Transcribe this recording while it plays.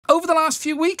Over the last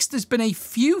few weeks, there's been a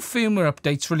few firmware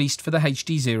updates released for the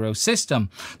HDZero system.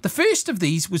 The first of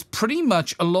these was pretty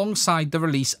much alongside the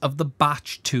release of the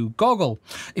Batch 2 goggle.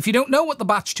 If you don't know what the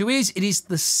Batch 2 is, it is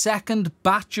the second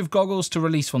batch of goggles to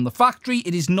release from the factory.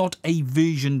 It is not a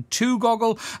version 2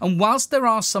 goggle, and whilst there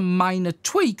are some minor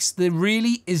tweaks, there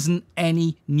really isn't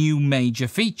any new major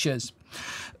features.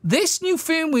 This new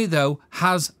firmware, though,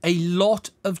 has a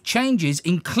lot of changes,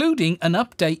 including an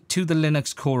update to the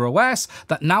Linux Core OS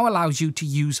that now allows you to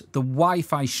use the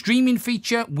Wi-Fi streaming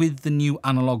feature with the new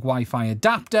analog Wi-Fi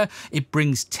adapter. It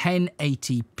brings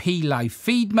 1080p live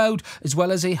feed mode, as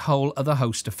well as a whole other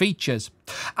host of features.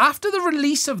 After the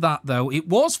release of that, though, it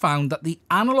was found that the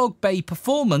analog bay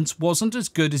performance wasn't as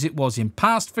good as it was in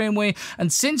past firmware,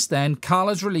 and since then, Carl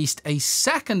has released a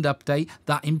second update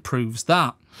that improves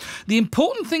that. The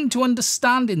important thing to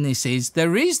understand in this is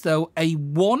there is, though, a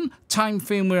one-time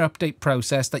firmware update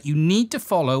process that you need to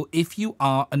follow if you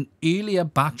are an earlier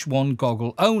Batch 1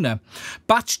 goggle owner.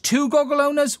 Batch 2 goggle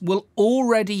owners will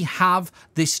already have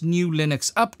this new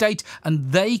Linux update,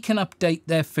 and they can update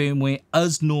their firmware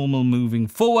as normal moving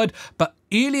forward, but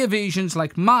earlier versions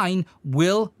like mine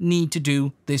will need to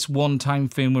do this one-time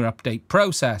firmware update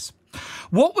process.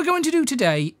 What we're going to do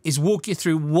today is walk you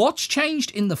through what's changed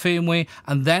in the firmware,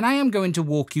 and then I am going to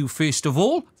walk you first of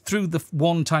all through the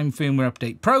one-time firmware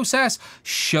update process,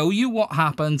 show you what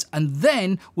happens, and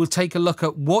then we'll take a look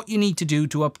at what you need to do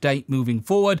to update moving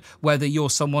forward, whether you're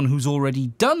someone who's already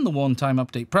done the one-time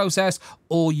update process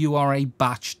or you are a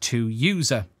Batch 2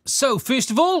 user. So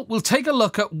first of all, we'll take a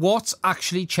look at what's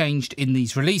actually changed in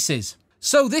these releases.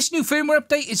 So this new firmware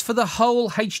update is for the whole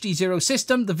HDZero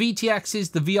system, the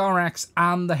VTXs, the VRX,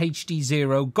 and the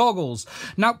HDZero goggles.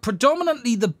 Now,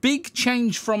 predominantly the big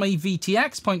change from a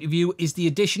VTX point of view is the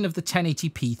addition of the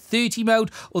 1080p 30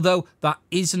 mode, although that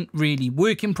isn't really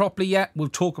working properly yet. We'll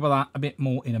talk about that a bit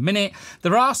more in a minute.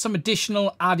 There are some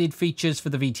additional added features for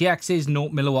the VTXs, 0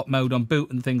 mW mode on boot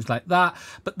and things like that,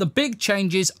 but the big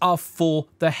changes are for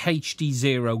the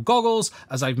HDZero goggles.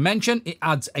 As I've mentioned, it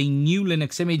adds a new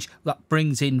Linux image that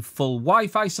brings in full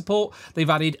Wi-Fi support. They've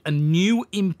added a new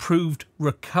improved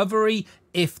recovery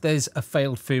if there's a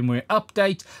failed firmware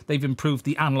update. They've improved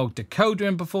the analog decoder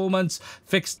in performance,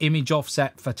 fixed image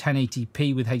offset for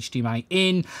 1080p with HDMI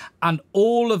in, and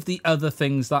all of the other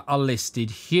things that are listed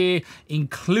here,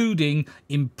 including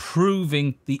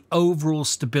improving the overall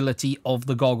stability of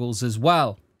the goggles as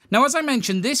well. Now, as I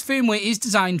mentioned, this firmware is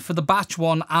designed for the Batch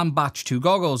 1 and Batch 2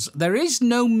 goggles. There is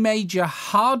no major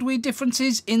hardware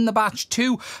differences in the Batch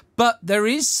 2, but there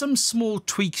is some small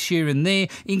tweaks here and there,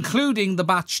 including the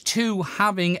Batch 2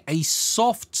 having a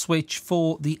soft switch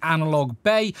for the analog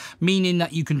bay, meaning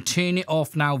that you can turn it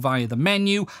off now via the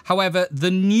menu. However,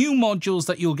 the new modules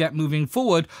that you'll get moving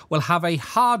forward will have a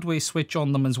hardware switch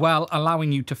on them as well,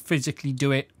 allowing you to physically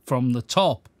do it from the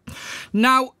top.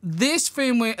 Now, this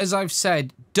firmware, as I've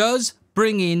said, does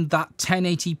bring in that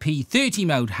 1080p 30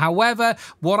 mode. However,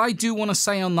 what I do want to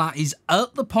say on that is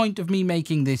at the point of me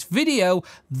making this video,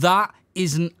 that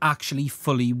isn't actually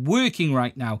fully working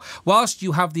right now. Whilst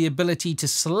you have the ability to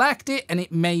select it and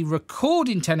it may record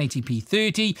in 1080p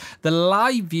 30, the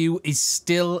live view is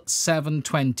still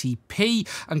 720p,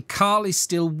 and Carl is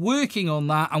still working on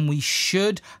that, and we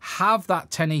should have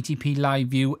that 1080p live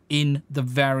view in the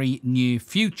very near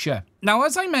future. Now,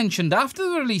 as I mentioned, after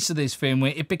the release of this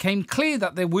firmware, it became clear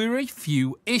that there were a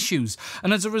few issues,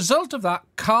 and as a result of that,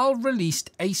 Carl released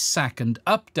a second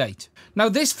update. Now,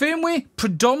 this firmware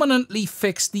predominantly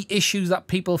fixed the issues that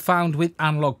people found with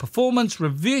analog performance,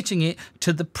 reverting it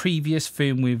to the previous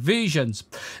firmware versions.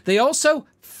 They also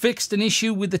fixed an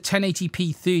issue with the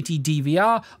 1080p 30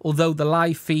 DVR, although the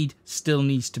live feed still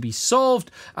needs to be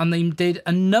solved, and they did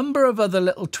a number of other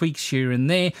little tweaks here and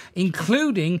there,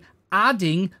 including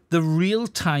adding the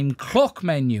real-time clock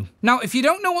menu. Now, if you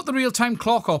don't know what the real-time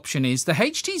clock option is, the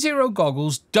HDZero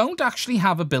goggles don't actually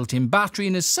have a built-in battery,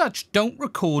 and as such don't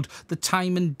record the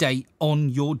time and date on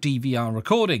your DVR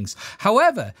recordings.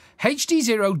 However,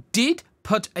 HDZero did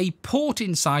put a port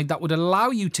inside that would allow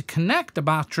you to connect a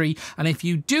battery, and if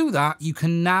you do that, you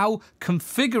can now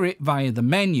configure it via the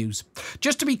menus.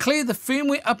 Just to be clear, the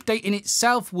firmware update in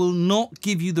itself will not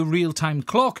give you the real-time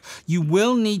clock. You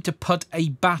will need to put a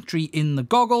battery in the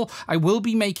goggle. I will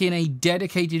be making a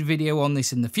dedicated video on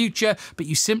this in the future, but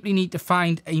you simply need to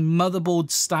find a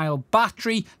motherboard style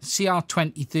battery,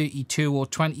 CR2032 or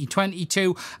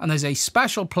 2022, and there's a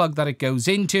special plug that it goes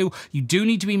into. You do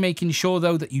need to be making sure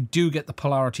though that you do get the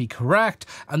polarity correct,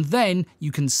 and then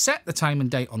you can set the time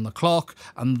and date on the clock,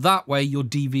 and that way your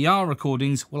DVR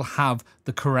recordings will have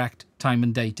the correct time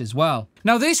and date as well.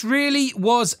 Now, this really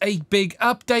was a big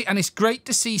update, and it's great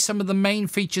to see some of the main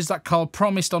features that Carl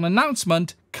promised on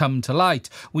announcement come to light.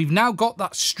 We've now got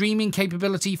that streaming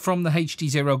capability from the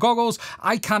HDZero goggles.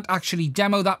 I can't actually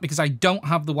demo that because I don't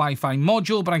have the Wi-Fi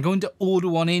module, but I'm going to order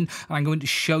one in and I'm going to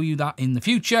show you that in the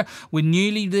future. We're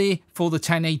nearly there for the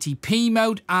 1080p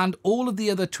mode and all of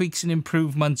the other tweaks and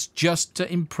improvements just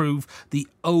to improve the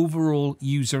overall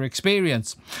user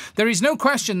experience. There is no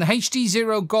question the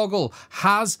HDZero goggle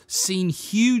has seen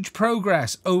huge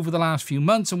progress over the last few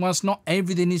months, and whilst not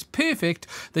everything is perfect,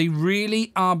 they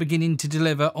really are beginning to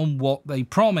deliver on what they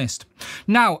promised.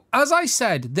 Now, as I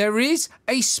said, there is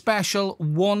a special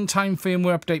one-time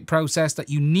firmware update process that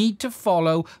you need to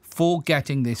follow for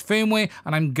getting this firmware,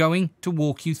 and I'm going to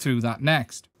walk you through that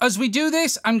next. As we do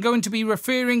this, I'm going to be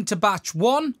referring to batch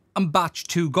 1 and batch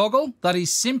 2 goggle. That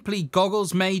is simply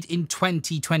goggles made in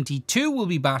 2022 will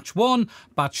be batch 1.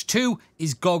 Batch 2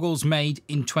 is goggles made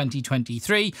in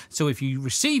 2023. So if you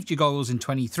received your goggles in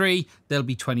 23, they'll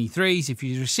be 23s. If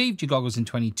you received your goggles in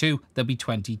 22, they'll be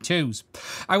 22s.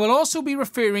 I will also be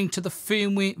referring to the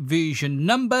firmware version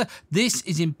number. This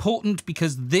is important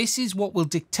because this is what will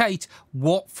dictate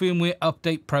what firmware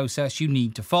update process you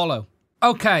need to follow.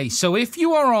 Okay, so if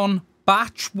you are on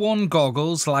batch 1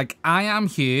 goggles like I am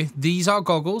here, these are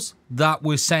goggles that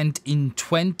were sent in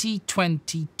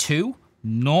 2022,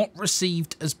 not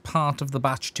received as part of the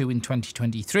batch 2 in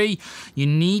 2023. You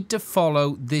need to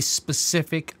follow this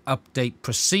specific update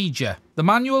procedure. The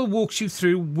manual walks you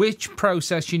through which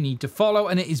process you need to follow,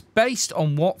 and it is based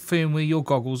on what firmware your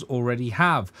goggles already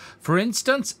have. For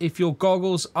instance, if your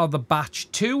goggles are the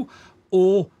batch 2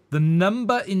 or the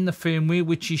number in the firmware,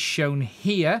 which is shown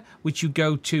here, which you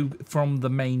go to from the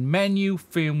main menu,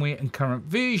 firmware and current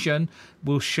version,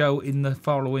 will show in the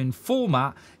following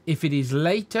format. If it is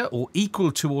later or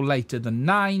equal to or later than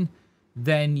 9,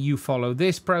 then you follow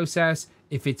this process.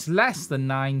 If it's less than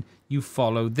 9, you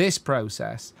follow this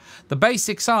process. The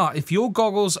basics are, if your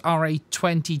goggles are a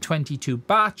 2022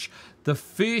 batch, the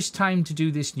first time to do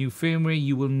this new firmware,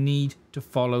 you will need to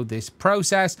follow this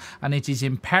process, and it is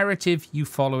imperative you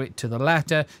follow it to the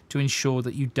letter to ensure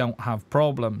that you don't have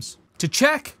problems. To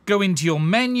check, go into your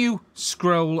menu,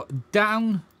 scroll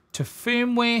down to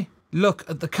firmware, look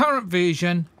at the current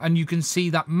version, and you can see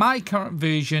that my current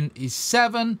version is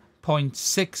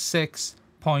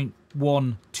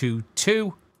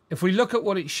 7.66.122. If we look at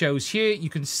what it shows here, you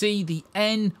can see the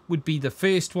N would be the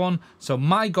first one. So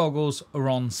my goggles are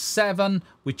on 7,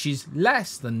 which is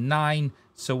less than 9.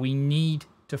 So we need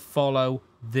to follow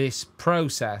this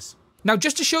process. Now,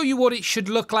 just to show you what it should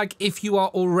look like if you are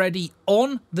already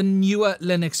on the newer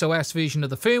Linux OS version of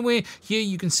the firmware, here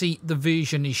you can see the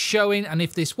version is showing. And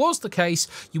if this was the case,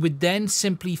 you would then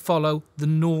simply follow the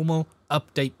normal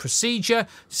update procedure.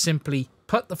 Simply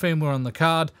put the firmware on the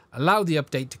card, allow the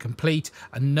update to complete,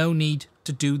 and no need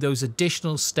to do those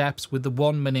additional steps with the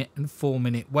 1 minute and 4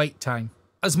 minute wait time.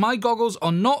 As my goggles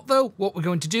are not though, what we're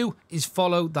going to do is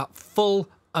follow that full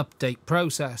update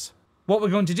process. What we're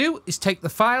going to do is take the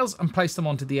files and place them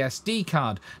onto the SD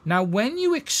card. Now, when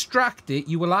you extract it,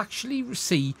 you will actually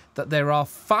see that there are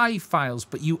 5 files,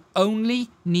 but you only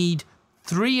need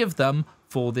 3 of them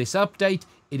for this update.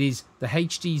 It is the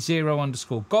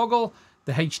HDZero_goggle,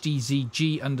 the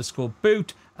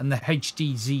HDZG_boot, and the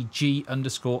HDZG_OS.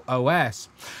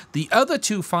 The other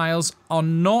 2 files are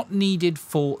not needed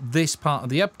for this part of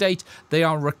the update. They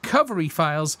are recovery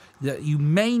files that you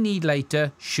may need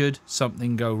later should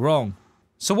something go wrong.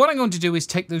 So what I'm going to do is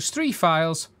take those 3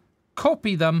 files,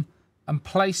 copy them, and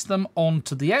place them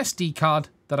onto the SD card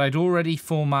that I'd already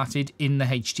formatted in the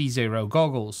HDZero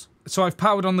goggles. So I've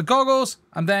powered on the goggles.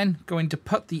 I'm then going to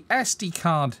put the SD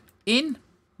card in.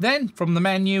 Then from the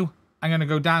menu, I'm going to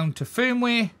go down to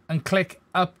firmware and click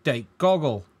update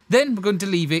goggle. Then we're going to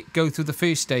leave it go through the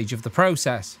first stage of the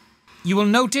process. You will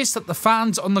notice that the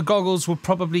fans on the goggles will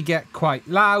probably get quite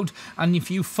loud, and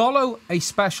if you follow a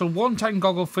special one-time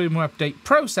goggle firmware update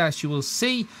process, you will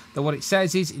see that what it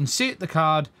says is insert the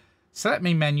card, select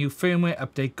main menu, firmware,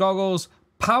 update goggles,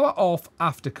 power off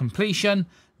after completion.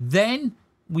 Then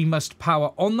we must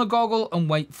power on the goggle and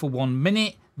wait for 1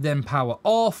 minute, then power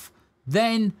off,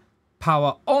 then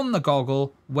power on the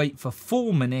goggle, wait for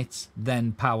 4 minutes,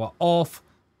 then power off,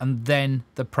 and then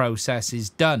the process is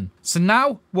done. So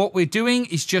now what we're doing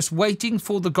is just waiting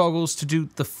for the goggles to do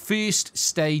the first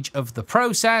stage of the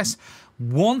process.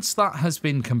 Once that has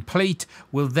been complete,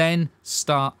 we'll then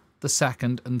start the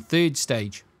second and third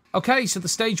stage. Okay, so the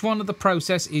stage 1 of the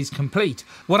process is complete.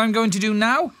 What I'm going to do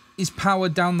now is power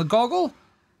down the goggle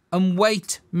and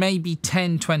wait maybe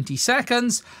 10-20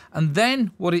 seconds. And then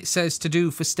what it says to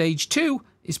do for stage 2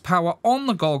 is power on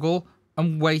the goggle,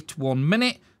 and wait 1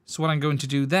 minute. So what I'm going to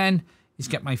do then is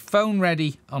get my phone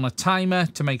ready on a timer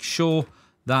to make sure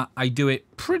that I do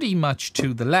it pretty much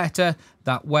to the letter.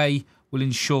 That way we'll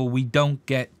ensure we don't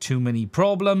get too many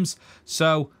problems.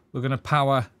 So we're going to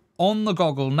power on the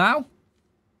goggle now.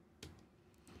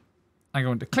 I'm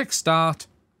going to click start,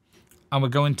 and we're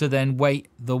going to then wait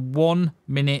the 1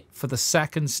 minute for the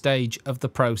second stage of the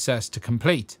process to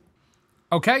complete.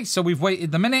 Okay, so we've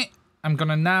waited the minute. I'm going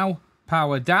to now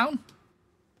power down,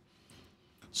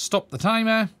 stop the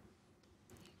timer,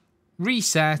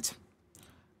 reset,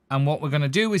 and what we're going to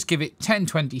do is give it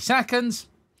 10-20 seconds,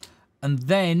 and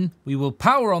then we will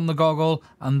power on the goggle,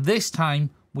 and this time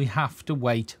we have to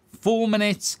wait 4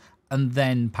 minutes and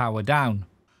then power down.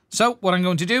 So what I'm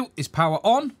going to do is power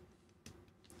on,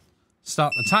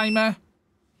 start the timer,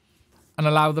 and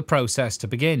allow the process to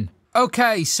begin.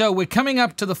 Okay, so we're coming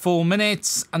up to the 4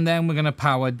 minutes, and then we're going to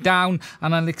power down,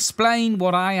 and I'll explain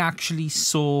what I actually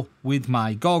saw with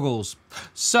my goggles.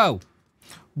 So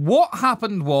what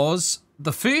happened was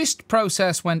the first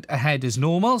process went ahead as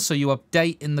normal, so you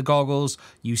update in the goggles,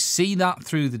 you see that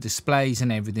through the displays,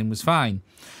 and everything was fine.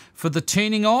 For the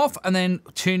turning off and then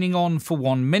turning on for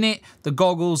 1 minute, the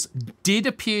goggles did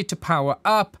appear to power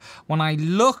up. When I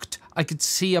looked, I could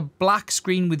see a black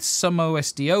screen with some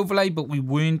OSD overlay, but we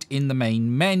weren't in the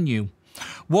main menu.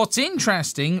 What's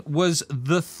interesting was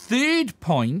the third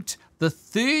point, the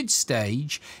third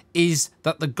stage, is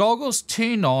that the goggles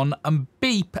turn on and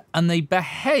beep and they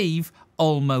behave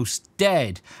almost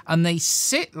dead. And they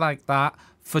sit like that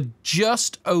for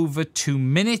just over 2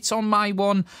 minutes on my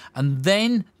one, and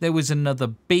then there was another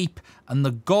beep and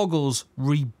the goggles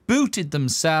rebooted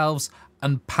themselves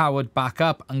and powered back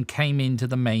up and came into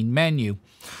the main menu.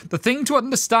 The thing to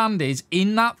understand is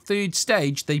in that third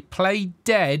stage they played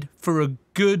dead for a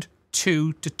good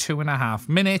 2 to 2.5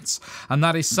 minutes, and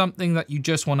that is something that you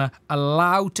just want to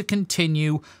allow to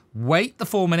continue. Wait the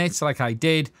 4 minutes like I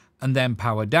did and then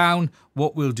power down.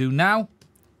 What we'll do now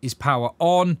is power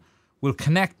on. We'll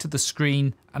connect to the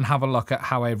screen and have a look at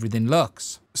how everything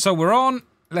looks. So we're on.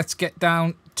 Let's get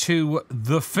down to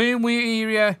the firmware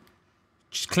area.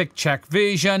 Just click check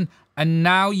version. And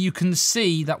now you can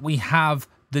see that we have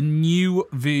the new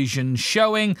version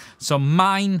showing. So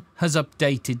mine has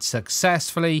updated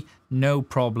successfully. No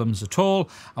problems at all.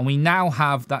 And we now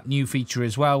have that new feature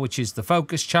as well, which is the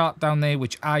focus chart down there,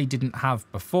 which I didn't have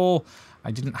before. I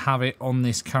didn't have it on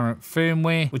this current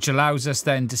firmware, which allows us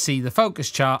then to see the focus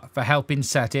chart for helping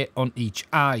set it on each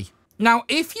eye. Now,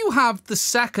 if you have the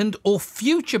second or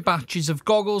future batches of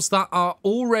goggles that are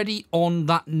already on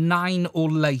that 9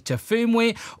 or later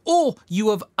firmware, or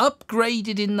you have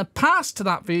upgraded in the past to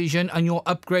that version and you're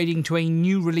upgrading to a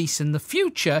new release in the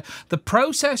future, the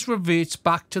process reverts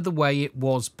back to the way it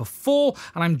was before,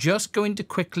 and I'm just going to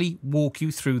quickly walk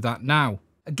you through that now.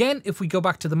 Again, if we go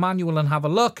back to the manual and have a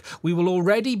look, we will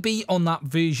already be on that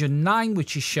version 9,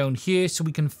 which is shown here, so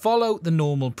we can follow the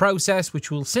normal process,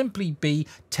 which will simply be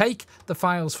take the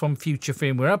files from future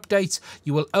firmware updates.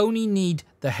 You will only need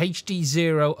the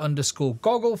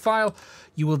HDZero_goggle file.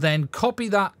 You will then copy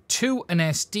that to an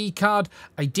SD card.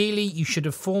 Ideally, you should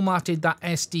have formatted that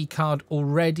SD card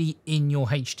already in your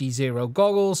HDZero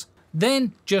goggles.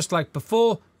 Then, just like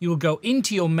before, you will go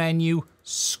into your menu,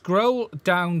 scroll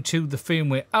down to the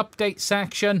firmware update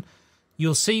section.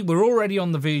 You'll see we're already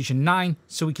on the version 9,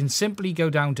 so we can simply go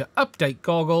down to update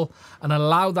goggle and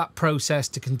allow that process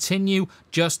to continue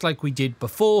just like we did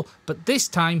before, but this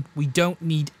time we don't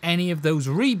need any of those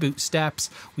reboot steps.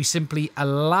 We simply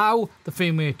allow the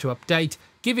firmware to update,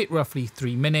 give it roughly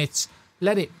 3 minutes,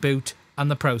 let it boot, and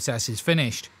the process is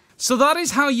finished. So that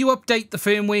is how you update the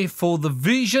firmware for the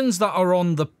versions that are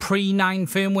on the pre-9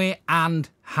 firmware, and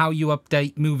how you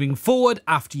update moving forward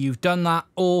after you've done that,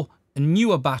 or a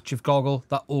newer batch of goggle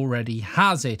that already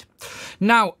has it.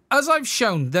 Now, as I've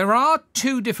shown, there are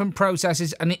 2 different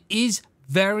processes, and it is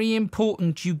very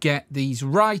important you get these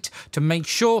right to make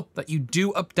sure that you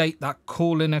do update that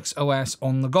core Linux OS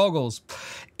on the goggles.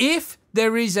 If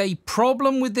there is a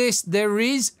problem with this, there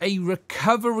is a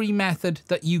recovery method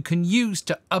that you can use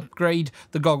to upgrade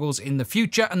the goggles in the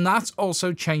future, and that's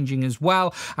also changing as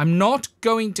well. I'm not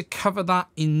going to cover that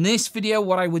in this video.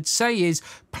 What I would say is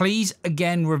please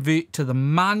again revert to the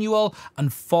manual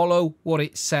and follow what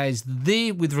it says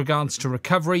there with regards to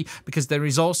recovery, because there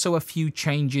is also a few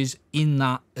changes in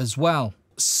that as well.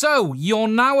 So you're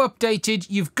now updated,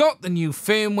 you've got the new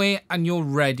firmware, and you're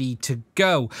ready to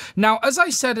go. Now, as I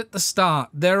said at the start,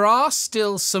 there are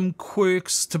still some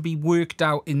quirks to be worked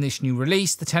out in this new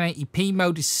release. The 1080p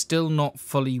mode is still not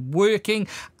fully working,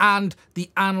 and the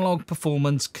analog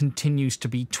performance continues to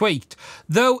be tweaked.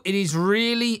 Though it is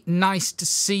really nice to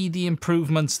see the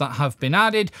improvements that have been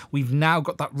added. We've now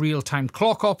got that real-time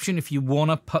clock option if you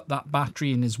want to put that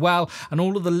battery in as well, and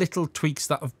all of the little tweaks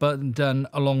that have been done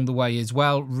along the way as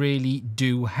well really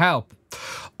do help.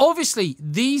 Obviously,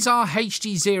 these are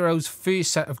HDZero's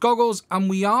first set of goggles, and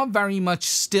we are very much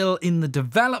still in the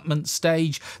development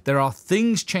stage. There are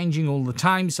things changing all the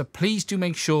time, so please do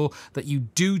make sure that you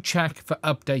do check for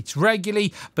updates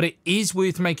regularly, but it is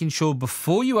worth making sure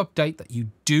before you update that you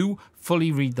do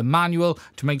fully read the manual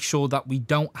to make sure that we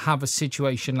don't have a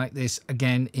situation like this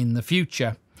again in the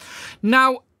future.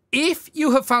 Now, if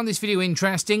you have found this video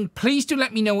interesting, please do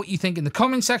let me know what you think in the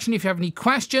comment section. If you have any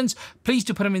questions, please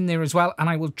do put them in there as well, and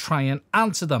I will try and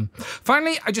answer them.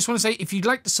 Finally, I just want to say, if you'd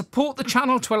like to support the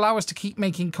channel to allow us to keep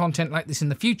making content like this in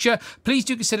the future, please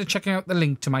do consider checking out the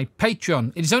link to my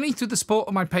Patreon. It is only through the support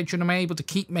of my Patreon am I able to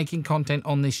keep making content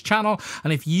on this channel,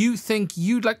 and if you think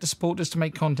you'd like to support us to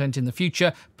make content in the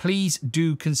future, please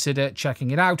do consider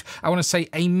checking it out. I want to say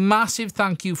a massive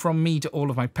thank you from me to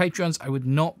all of my Patreons. I would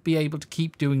not be able to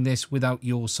keep doing this without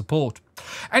your support.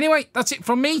 Anyway, that's it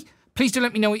from me. Please do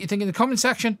let me know what you think in the comment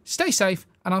section. Stay safe,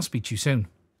 and I'll speak to you soon.